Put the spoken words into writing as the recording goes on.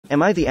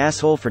Am I the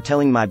asshole for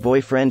telling my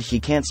boyfriend he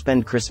can't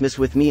spend Christmas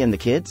with me and the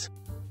kids?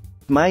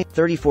 My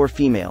 34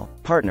 female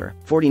partner,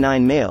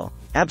 49 male,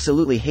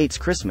 absolutely hates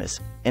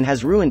Christmas, and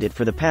has ruined it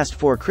for the past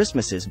 4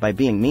 Christmases by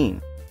being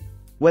mean.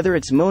 Whether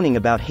it's moaning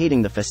about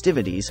hating the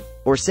festivities,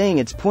 or saying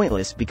it's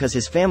pointless because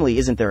his family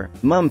isn't there,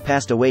 mum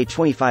passed away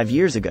 25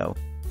 years ago,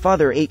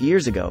 father 8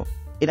 years ago,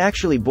 it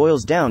actually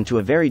boils down to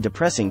a very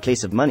depressing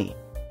case of money.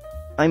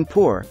 I'm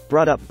poor,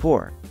 brought up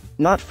poor.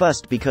 Not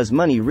fussed because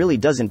money really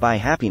doesn't buy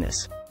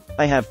happiness.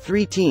 I have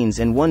 3 teens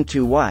and 1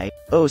 2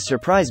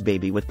 surprise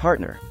baby with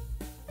partner.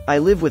 I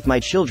live with my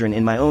children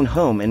in my own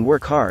home and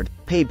work hard,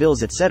 pay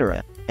bills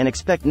etc., and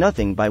expect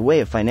nothing by way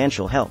of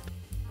financial help.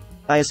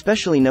 I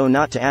especially know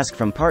not to ask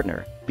from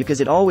partner,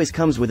 because it always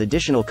comes with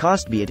additional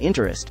cost, be it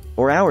interest,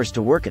 or hours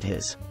to work at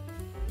his.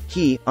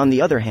 He, on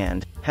the other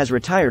hand, has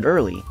retired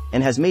early,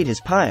 and has made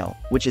his pile,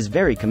 which is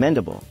very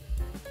commendable.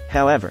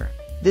 However,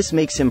 this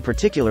makes him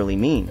particularly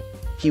mean.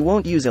 He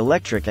won't use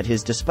electric at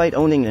his despite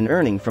owning and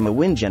earning from a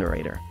wind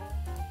generator.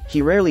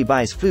 He rarely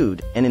buys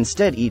food, and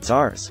instead eats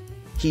ours.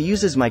 He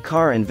uses my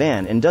car and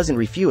van and doesn't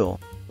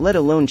refuel, let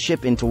alone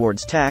chip in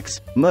towards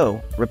tax,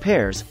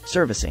 repairs,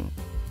 servicing.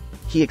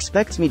 He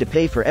expects me to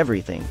pay for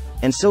everything,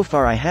 and so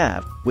far I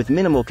have, with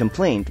minimal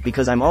complaint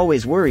because I'm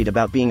always worried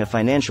about being a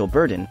financial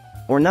burden,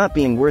 or not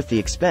being worth the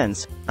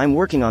expense. I'm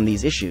working on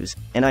these issues,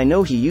 and I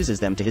know he uses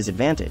them to his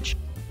advantage.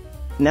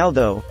 Now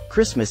though,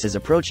 Christmas is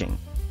approaching.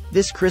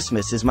 This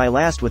Christmas is my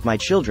last with my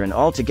children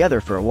all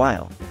together for a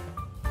while.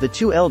 The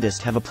 2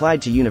 eldest have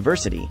applied to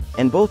university,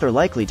 and both are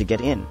likely to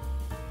get in.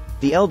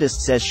 The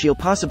eldest says she'll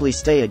possibly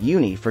stay at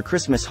uni for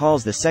Christmas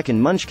hauls. The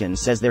second munchkin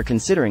says they're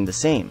considering the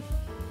same.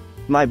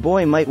 My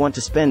boy might want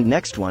to spend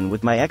next one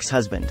with my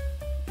ex-husband.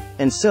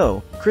 And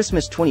so,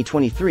 Christmas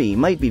 2023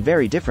 might be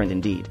very different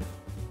indeed.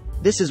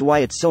 This is why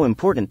it's so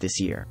important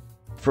this year.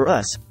 For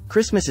us,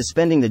 Christmas is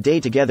spending the day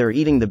together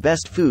eating the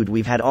best food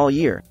we've had all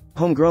year,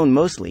 homegrown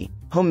mostly,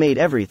 homemade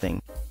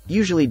everything,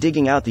 usually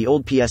digging out the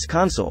old PS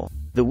console,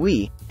 the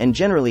Wii, and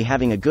generally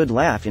having a good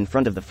laugh in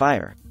front of the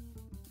fire.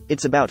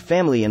 It's about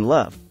family and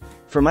love.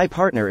 For my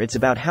partner, it's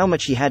about how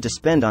much he had to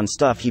spend on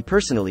stuff he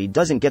personally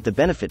doesn't get the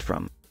benefit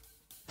from.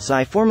 So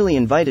I formally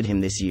invited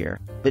him this year,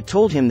 but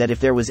told him that if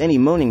there was any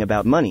moaning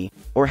about money,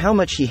 or how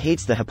much he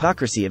hates the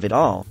hypocrisy of it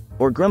all,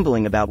 or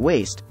grumbling about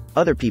waste,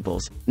 other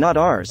people's, not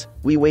ours,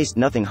 we waste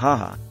nothing,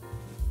 haha.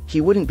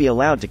 He wouldn't be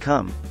allowed to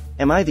come.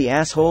 Am I the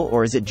asshole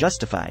or is it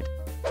justified?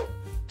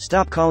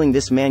 Stop calling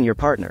this man your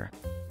partner.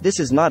 This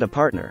is not a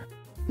partner.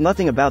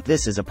 Nothing about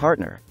this is a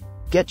partner.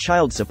 Get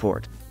child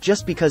support.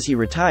 Just because he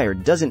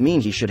retired doesn't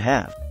mean he should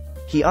have.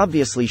 He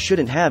obviously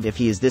shouldn't have if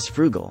he is this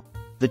frugal.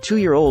 The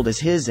 2-year-old is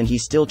his and he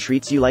still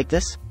treats you like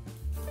this?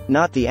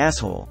 Not the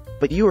asshole,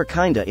 but you are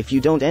kinda if you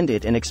don't end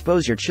it and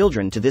expose your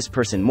children to this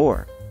person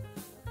more.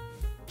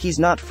 He's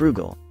not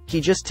frugal.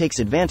 He just takes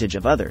advantage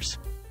of others.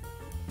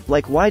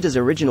 Like, why does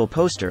original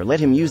poster let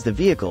him use the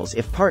vehicles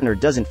if partner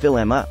doesn't fill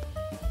him up?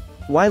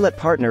 Why let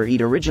partner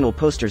eat original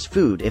poster's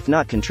food if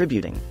not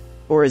contributing?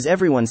 Or as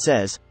everyone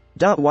says,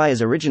 why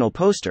is original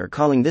poster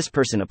calling this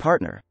person a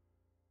partner?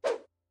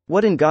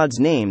 What in God's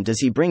name does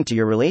he bring to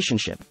your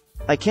relationship?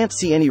 I can't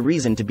see any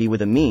reason to be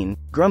with a mean,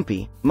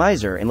 grumpy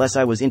miser unless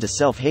I was into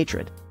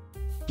self-hatred.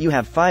 You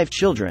have 5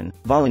 children,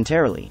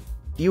 voluntarily.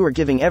 You are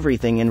giving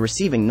everything and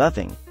receiving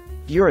nothing.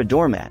 You're a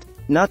doormat.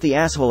 Not the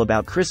asshole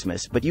about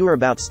Christmas, but you are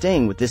about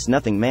staying with this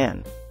nothing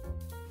man.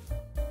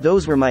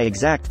 Those were my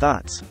exact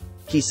thoughts.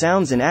 He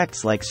sounds and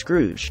acts like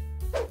Scrooge.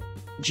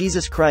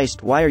 Jesus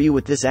Christ, why are you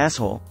with this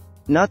asshole?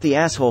 Not the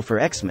asshole for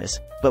Xmas,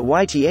 but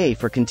YTA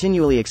for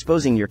continually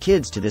exposing your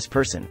kids to this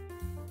person.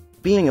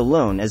 Being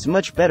alone is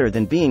much better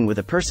than being with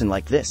a person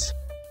like this.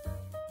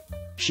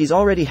 She's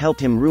already helped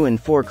him ruin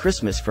 4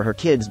 Christmas for her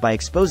kids by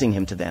exposing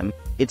him to them.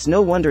 It's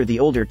no wonder the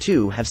older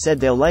 2 have said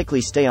they'll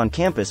likely stay on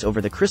campus over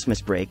the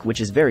Christmas break,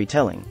 which is very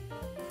telling.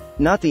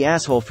 Not the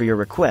asshole for your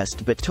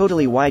request, but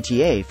totally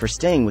YTA for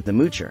staying with the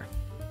moocher.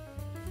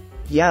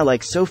 Yeah,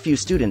 like so few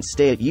students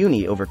stay at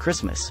uni over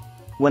Christmas.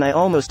 When I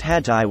almost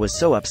had to, I was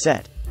so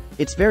upset.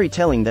 It's very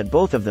telling that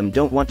both of them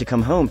don't want to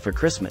come home for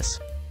Christmas.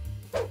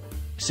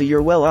 So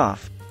you're well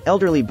off.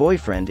 Elderly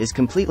boyfriend is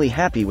completely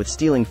happy with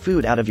stealing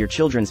food out of your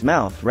children's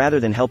mouth rather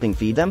than helping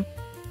feed them?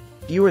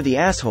 You are the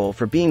asshole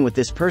for being with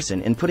this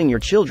person and putting your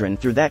children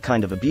through that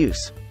kind of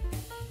abuse.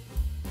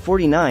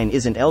 49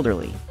 isn't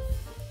elderly.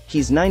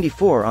 He's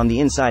 94 on the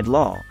inside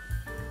lol.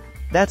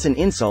 That's an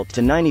insult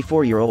to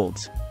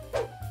 94-year-olds.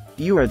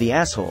 You are the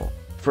asshole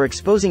for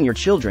exposing your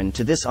children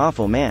to this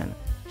awful man.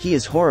 He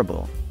is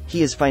horrible.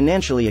 He is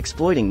financially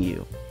exploiting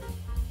you.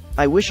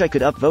 I wish I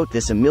could upvote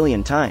this a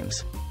million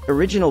times.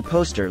 Original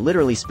poster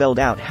literally spelled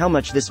out how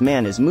much this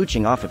man is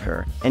mooching off of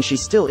her, and she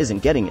still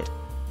isn't getting it.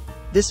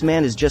 This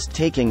man is just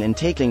taking and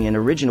taking, and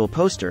original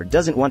poster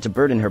doesn't want to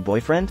burden her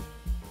boyfriend?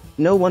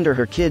 No wonder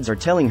her kids are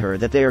telling her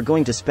that they are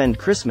going to spend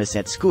Christmas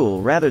at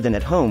school rather than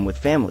at home with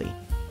family.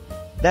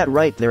 That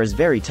right there is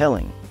very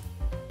telling.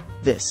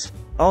 This.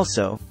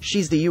 Also,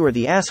 she's the you are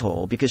the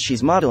asshole because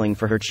she's modeling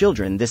for her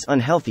children this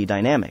unhealthy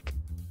dynamic.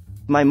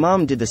 My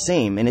mom did the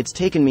same, and it's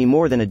taken me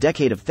more than a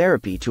decade of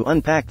therapy to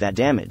unpack that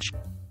damage.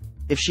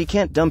 If she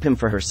can't dump him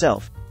for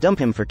herself, dump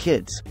him for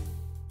kids.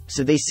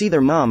 So they see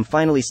their mom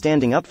finally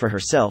standing up for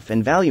herself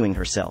and valuing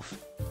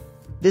herself.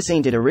 This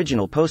ain't it,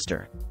 original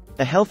poster.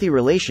 A healthy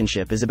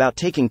relationship is about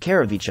taking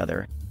care of each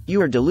other.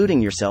 You are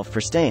deluding yourself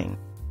for staying.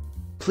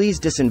 Please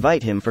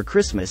disinvite him for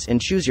Christmas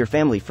and choose your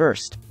family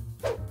first.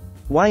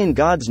 Why in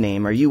God's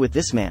name are you with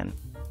this man?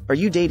 Are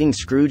you dating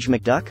Scrooge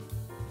McDuck?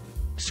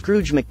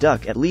 Scrooge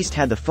McDuck at least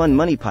had the fun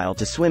money pile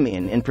to swim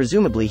in and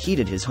presumably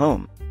heated his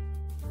home.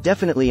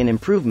 Definitely an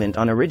improvement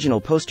on original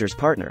poster's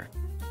partner.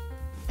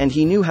 And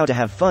he knew how to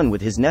have fun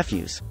with his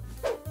nephews.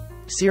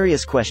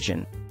 Serious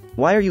question.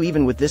 Why are you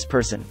even with this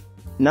person?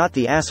 Not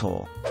the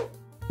asshole.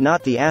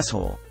 Not the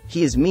asshole.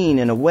 He is mean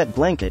and a wet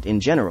blanket in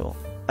general.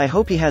 I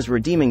hope he has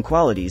redeeming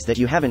qualities that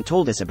you haven't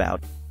told us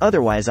about,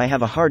 otherwise I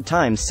have a hard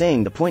time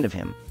saying the point of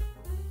him.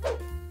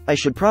 I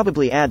should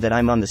probably add that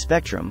I'm on the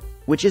spectrum,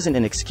 which isn't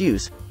an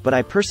excuse, but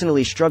I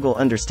personally struggle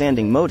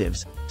understanding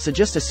motives, so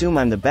just assume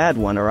I'm the bad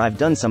one or I've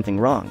done something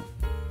wrong.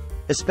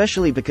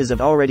 Especially because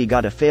I've already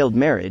got a failed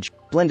marriage,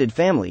 blended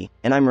family,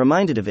 and I'm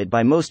reminded of it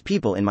by most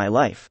people in my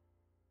life.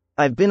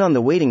 I've been on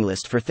the waiting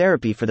list for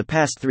therapy for the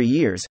past 3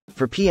 years,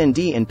 for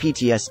PND and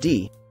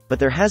PTSD, but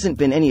there hasn't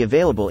been any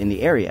available in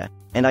the area,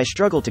 and I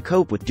struggle to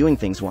cope with doing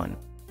things 1.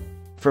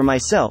 For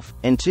myself,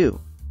 and 2.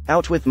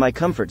 Out with my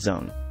comfort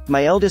zone.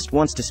 My eldest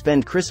wants to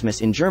spend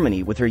Christmas in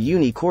Germany with her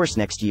uni course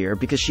next year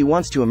because she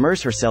wants to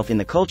immerse herself in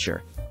the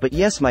culture, but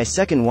yes, my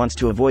second wants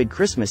to avoid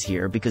Christmas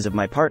here because of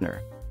my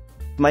partner.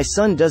 My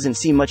son doesn't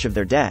see much of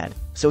their dad,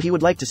 so he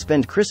would like to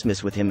spend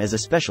Christmas with him as a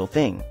special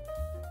thing.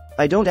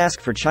 I don't ask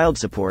for child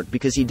support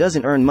because he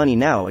doesn't earn money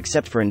now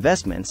except for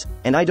investments,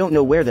 and I don't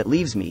know where that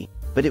leaves me,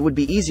 but it would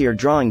be easier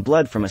drawing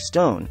blood from a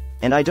stone,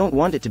 and I don't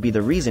want it to be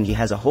the reason he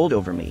has a hold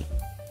over me.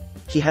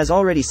 He has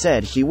already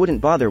said he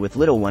wouldn't bother with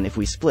little one if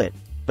we split,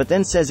 but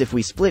then says if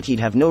we split he'd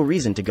have no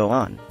reason to go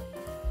on.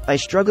 I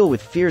struggle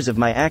with fears of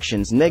my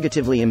actions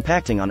negatively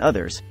impacting on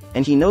others,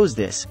 and he knows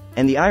this,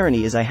 and the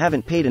irony is I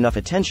haven't paid enough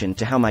attention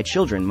to how my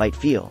children might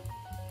feel.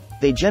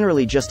 They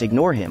generally just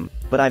ignore him,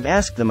 but I've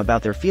asked them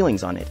about their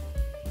feelings on it.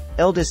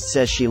 Eldest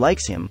says she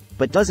likes him,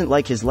 but doesn't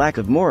like his lack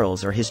of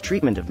morals or his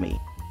treatment of me.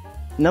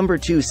 Number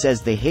 2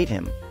 says they hate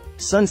him.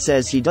 Son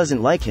says he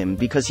doesn't like him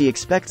because he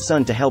expects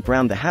son to help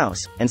round the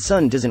house, and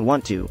son doesn't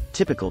want to,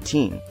 typical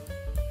teen.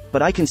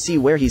 But I can see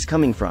where he's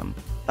coming from.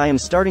 I am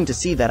starting to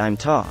see that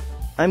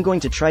I'm going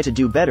to try to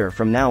do better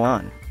from now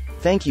on.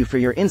 Thank you for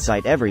your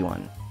insight,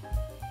 everyone.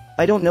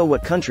 I don't know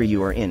what country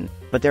you are in,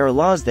 but there are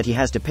laws that he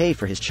has to pay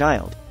for his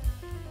child.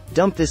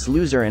 Dump this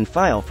loser and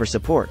file for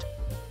support.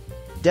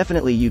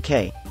 Definitely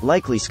UK,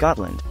 likely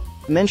Scotland.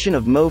 Mention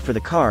of Mo for the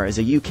car is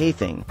a UK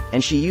thing,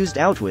 and she used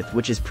out with,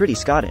 which is pretty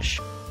Scottish.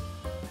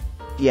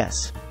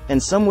 Yes.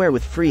 And somewhere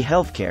with free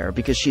healthcare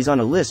because she's on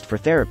a list for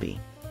therapy.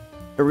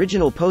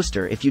 Original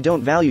poster. If you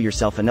don't value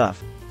yourself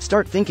enough,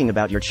 start thinking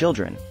about your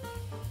children.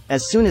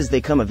 As soon as they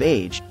come of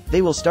age,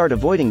 they will start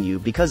avoiding you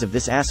because of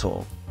this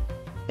asshole.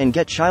 And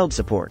get child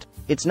support.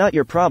 It's not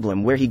your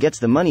problem where he gets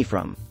the money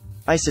from.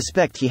 I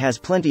suspect he has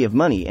plenty of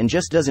money and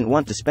just doesn't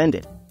want to spend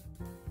it.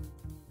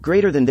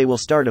 Greater than they will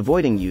start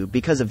avoiding you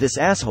because of this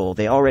asshole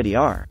they already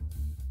are.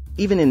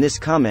 Even in this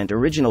comment,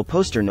 original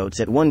poster notes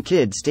that one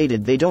kid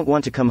stated they don't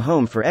want to come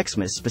home for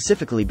Xmas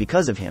specifically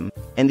because of him,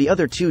 and the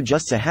other 2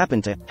 just so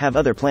happen to have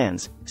other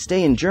plans,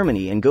 stay in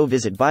Germany and go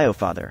visit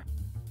Biofather.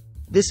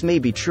 This may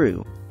be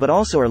true, but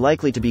also are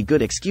likely to be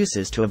good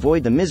excuses to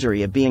avoid the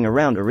misery of being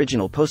around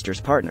original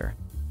poster's partner.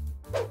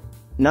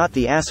 Not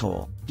the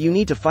asshole. You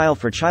need to file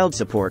for child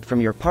support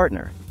from your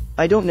partner.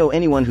 I don't know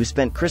anyone who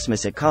spent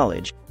Christmas at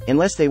college,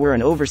 unless they were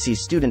an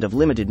overseas student of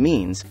limited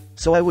means,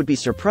 so I would be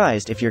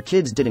surprised if your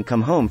kids didn't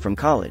come home from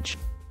college.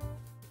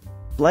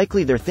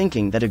 Likely they're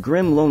thinking that a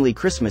grim, lonely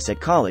Christmas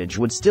at college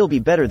would still be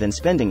better than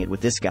spending it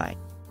with this guy.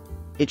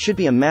 It should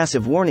be a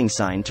massive warning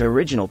sign to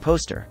original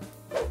poster.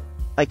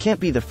 I can't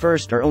be the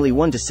first or only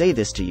one to say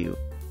this to you.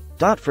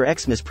 For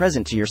Xmas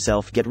present to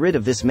yourself, get rid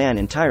of this man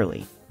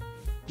entirely.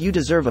 You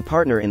deserve a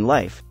partner in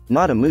life,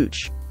 not a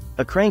mooch.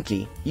 A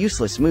cranky,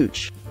 useless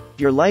mooch.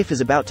 Your life is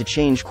about to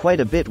change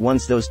quite a bit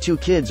once those 2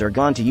 kids are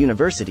gone to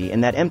university,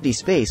 and that empty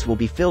space will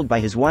be filled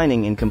by his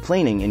whining and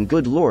complaining, and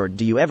good lord,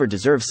 do you ever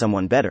deserve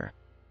someone better?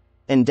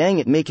 And dang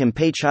it, make him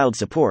pay child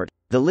support,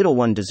 the little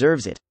one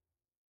deserves it.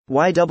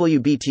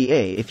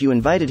 YWBTA if you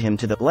invited him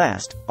to the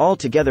last,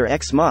 altogether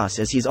Xmas,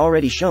 as he's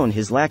already shown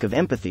his lack of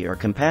empathy or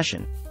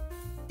compassion.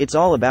 It's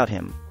all about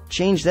him.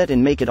 Change that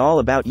and make it all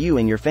about you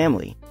and your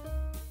family.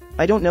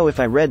 I don't know if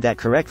I read that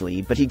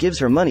correctly, but he gives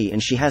her money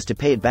and she has to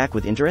pay it back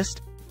with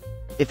interest?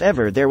 If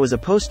ever there was a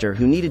poster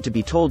who needed to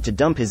be told to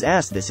dump his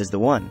ass, this is the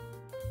one.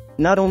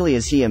 Not only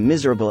is he a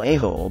miserable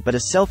a-hole, but a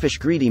selfish,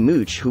 greedy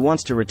mooch who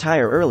wants to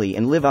retire early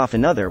and live off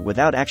another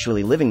without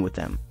actually living with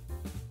them.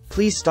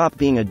 Please stop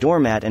being a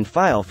doormat and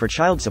file for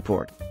child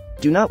support.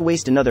 Do not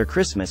waste another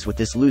Christmas with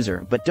this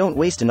loser, but don't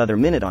waste another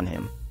minute on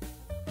him.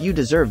 You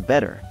deserve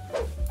better.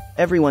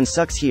 Everyone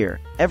sucks here,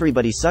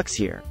 everybody sucks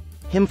here.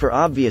 Him for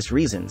obvious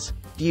reasons.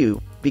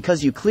 You,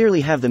 Because you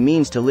clearly have the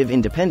means to live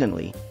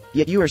independently,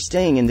 yet you are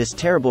staying in this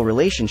terrible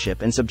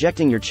relationship and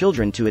subjecting your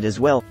children to it as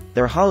well.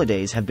 Their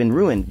holidays have been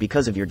ruined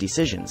because of your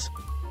decisions.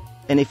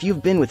 And if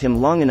you've been with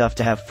him long enough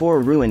to have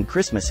 4 ruined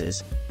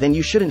Christmases, then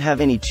you shouldn't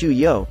have any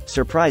 2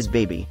 surprise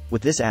baby,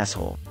 with this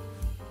asshole.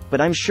 But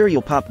I'm sure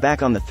you'll pop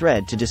back on the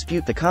thread to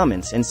dispute the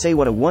comments and say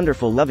what a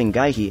wonderful loving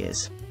guy he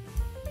is.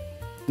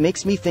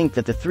 Makes me think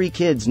that the 3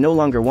 kids no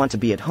longer want to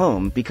be at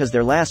home because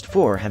their last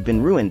 4 have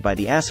been ruined by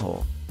the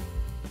asshole.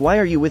 Why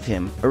are you with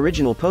him,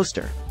 original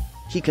poster?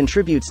 He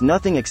contributes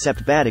nothing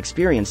except bad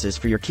experiences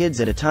for your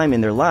kids at a time in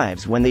their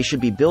lives when they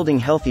should be building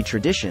healthy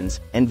traditions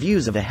and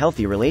views of a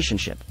healthy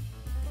relationship.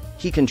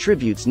 He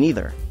contributes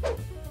neither.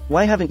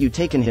 Why haven't you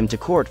taken him to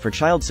court for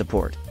child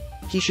support?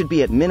 He should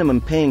be at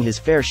minimum paying his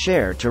fair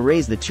share to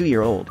raise the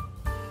 2-year-old.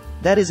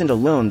 That isn't a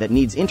loan that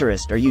needs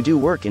interest or you do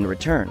work in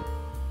return.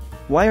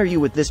 Why are you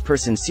with this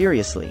person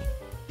seriously?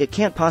 It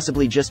can't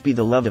possibly just be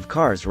the love of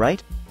cars,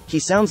 right? He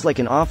sounds like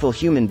an awful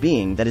human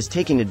being that is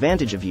taking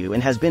advantage of you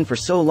and has been for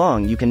so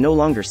long you can no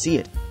longer see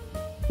it.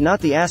 Not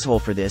the asshole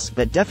for this,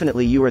 but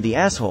definitely you are the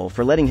asshole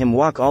for letting him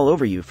walk all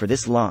over you for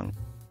this long.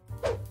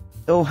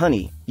 Oh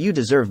honey, you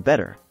deserve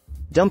better.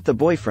 Dump the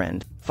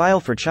boyfriend,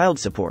 file for child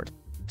support.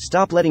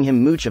 Stop letting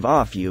him mooch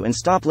off you and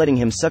stop letting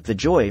him suck the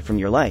joy from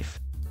your life.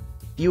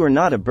 You are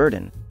not a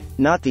burden.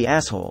 Not the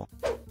asshole.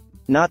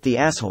 Not the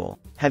asshole.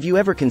 Have you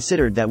ever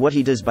considered that what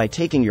he does by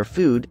taking your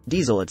food,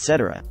 diesel,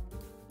 etc.,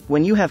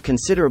 when you have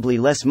considerably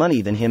less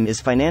money than him, is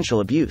financial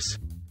abuse?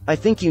 I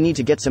think you need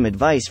to get some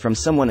advice from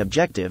someone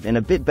objective and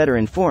a bit better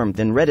informed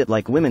than Reddit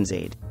like Women's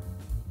Aid.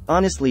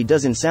 Honestly,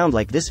 doesn't sound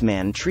like this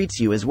man treats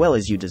you as well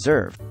as you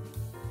deserve.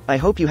 I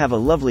hope you have a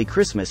lovely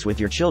Christmas with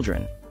your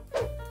children.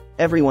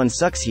 Everyone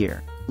sucks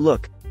here.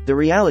 Look, the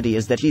reality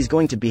is that he's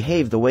going to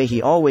behave the way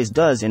he always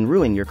does and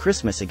ruin your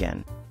Christmas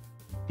again.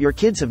 Your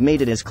kids have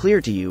made it as clear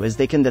to you as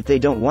they can that they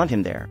don't want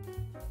him there.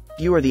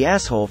 You are the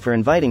asshole for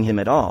inviting him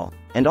at all,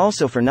 and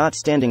also for not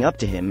standing up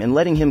to him and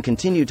letting him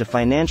continue to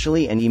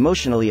financially and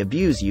emotionally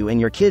abuse you and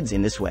your kids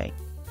in this way.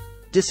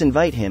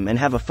 Disinvite him and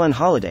have a fun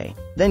holiday,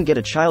 then get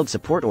a child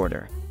support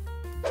order.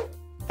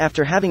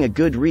 After having a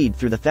good read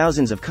through the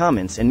thousands of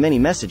comments and many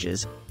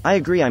messages, I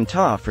agree I'm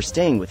ta for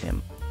staying with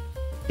him.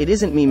 It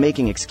isn't me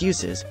making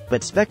excuses,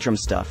 but spectrum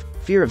stuff,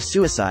 fear of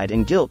suicide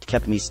and guilt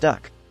kept me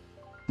stuck.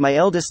 My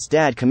eldest's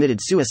dad committed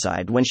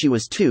suicide when she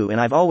was 2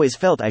 and I've always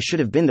felt I should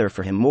have been there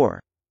for him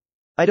more.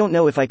 I don't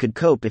know if I could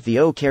cope if the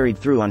O carried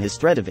through on his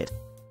thread of it.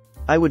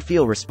 I would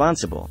feel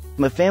responsible.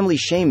 My family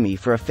shame me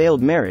for a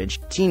failed marriage,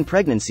 teen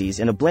pregnancies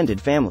and a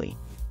blended family.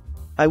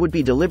 I would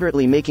be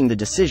deliberately making the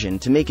decision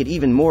to make it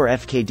even more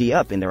FKD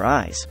up in their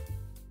eyes.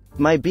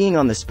 My being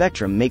on the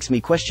spectrum makes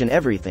me question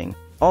everything,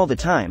 all the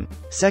time,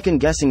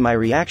 second-guessing my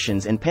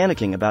reactions and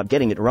panicking about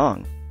getting it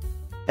wrong.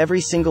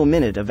 Every single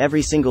minute of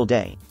every single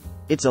day.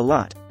 It's a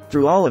lot.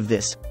 Through all of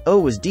this, O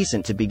was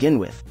decent to begin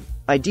with.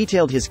 I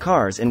detailed his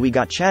cars and we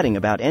got chatting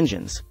about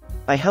engines.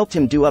 I helped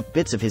him do up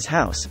bits of his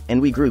house,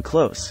 and we grew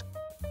close.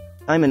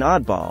 I'm an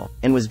oddball,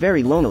 and was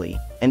very lonely,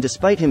 and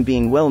despite him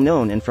being well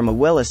known and from a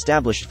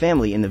well-established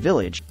family in the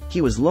village,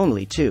 he was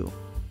lonely too.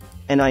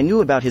 And I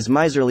knew about his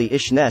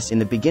miserly-ishness in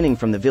the beginning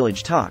from the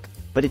village talk,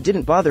 but it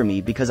didn't bother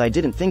me because I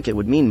didn't think it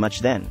would mean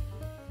much then.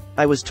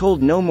 I was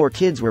told no more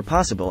kids were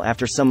possible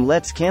after some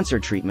Let's cancer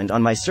treatment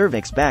on my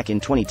cervix back in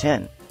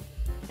 2010.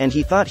 And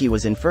he thought he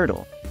was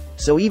infertile.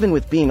 So even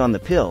with being on the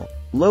pill,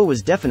 Lo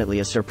was definitely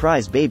a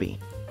surprise baby.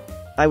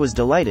 I was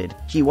delighted,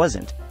 he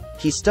wasn't.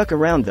 He stuck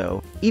around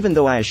though, even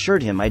though I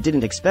assured him I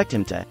didn't expect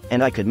him to,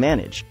 and I could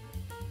manage.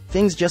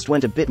 Things just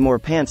went a bit more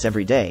pants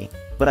every day,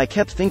 but I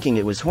kept thinking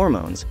it was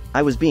hormones,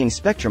 I was being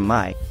spectrum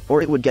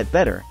or it would get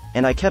better,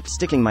 and I kept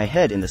sticking my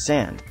head in the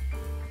sand.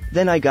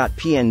 Then I got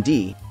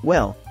PND,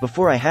 well,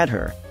 before I had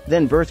her,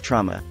 then birth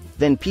trauma,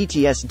 then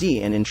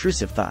PTSD and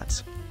intrusive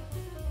thoughts.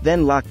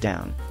 Then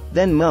lockdown.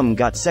 Then mum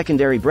got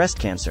secondary breast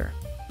cancer.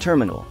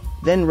 Terminal.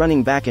 Then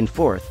running back and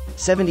forth,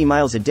 70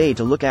 miles a day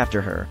to look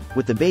after her,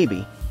 with the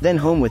baby, then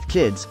home with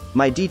kids,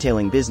 my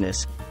detailing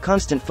business,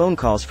 constant phone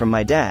calls from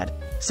my dad,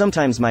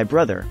 sometimes my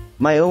brother,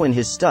 my O and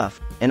his stuff,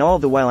 and all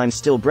the while I'm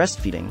still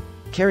breastfeeding,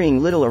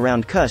 carrying little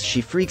around 'cause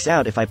she freaks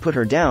out if I put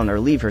her down or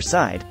leave her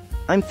side.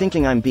 I'm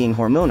thinking I'm being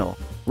hormonal,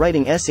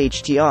 writing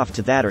SHT off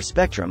to that or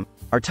spectrum,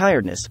 our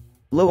tiredness.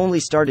 Lo only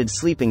started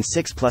sleeping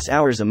 6+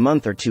 hours a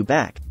month or 2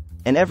 back,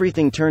 and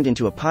everything turned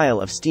into a pile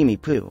of steamy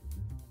poo.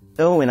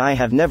 O and I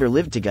have never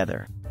lived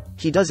together.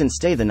 He doesn't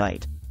stay the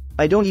night.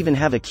 I don't even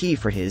have a key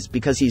for his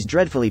because he's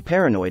dreadfully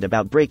paranoid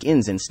about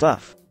break-ins and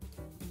stuff.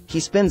 He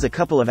spends a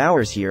couple of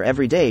hours here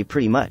every day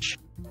pretty much.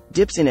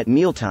 Dips in at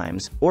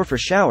mealtimes, or for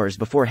showers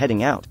before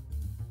heading out.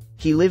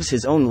 He lives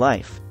his own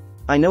life.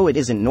 I know it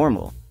isn't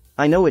normal.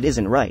 I know it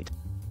isn't right.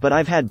 But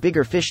I've had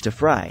bigger fish to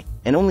fry,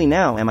 and only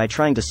now am I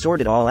trying to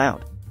sort it all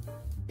out.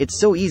 It's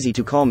so easy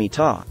to call me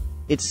Ta.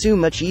 It's so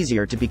much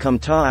easier to become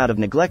Ta out of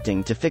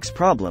neglecting to fix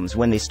problems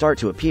when they start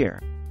to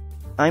appear.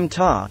 I'm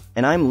Ta,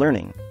 and I'm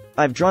learning.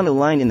 I've drawn a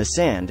line in the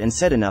sand and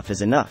said enough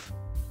is enough.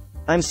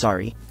 I'm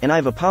sorry, and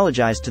I've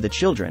apologized to the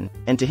children,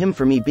 and to him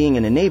for me being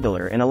an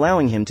enabler and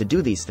allowing him to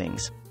do these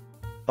things.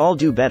 All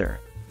do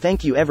better.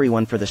 Thank you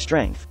everyone for the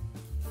strength.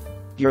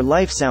 Your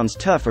life sounds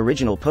tough.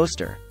 Original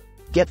poster.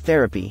 Get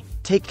therapy,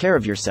 take care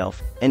of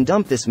yourself, and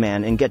dump this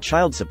man and get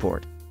child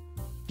support.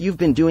 You've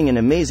been doing an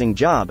amazing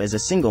job as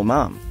a single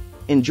mom.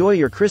 Enjoy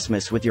your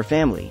Christmas with your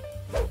family.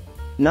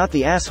 Not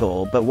the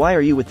asshole, but why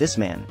are you with this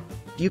man?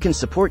 You can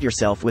support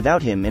yourself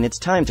without him and it's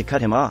time to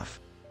cut him off.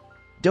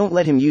 Don't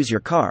let him use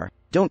your car,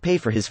 don't pay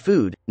for his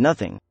food,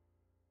 nothing.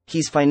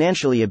 He's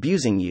financially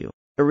abusing you.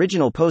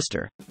 Original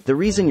poster. The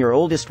reason your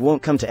oldest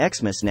won't come to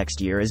Xmas next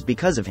year is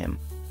because of him.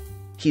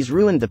 He's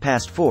ruined the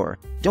past 4,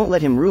 don't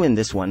let him ruin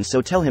this one,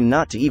 so tell him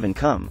not to even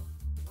come.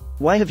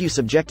 Why have you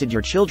subjected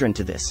your children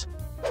to this?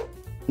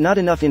 Not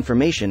enough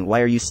information.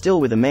 Why are you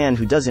still with a man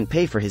who doesn't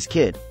pay for his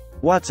kid,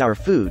 wants our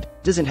food,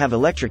 doesn't have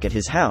electric at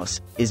his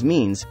house, is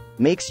means,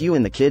 makes you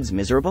and the kids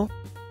miserable?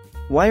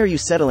 Why are you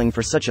settling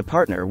for such a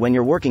partner when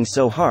you're working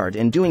so hard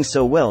and doing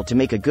so well to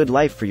make a good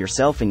life for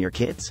yourself and your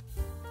kids?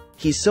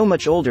 He's so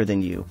much older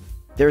than you.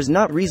 There's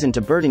not reason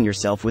to burden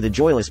yourself with a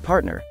joyless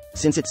partner,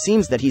 since it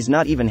seems that he's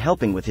not even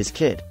helping with his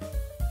kid.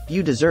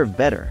 You deserve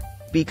better.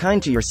 Be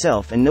kind to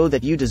yourself and know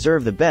that you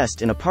deserve the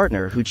best in a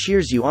partner who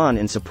cheers you on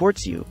and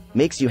supports you,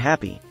 makes you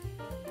happy.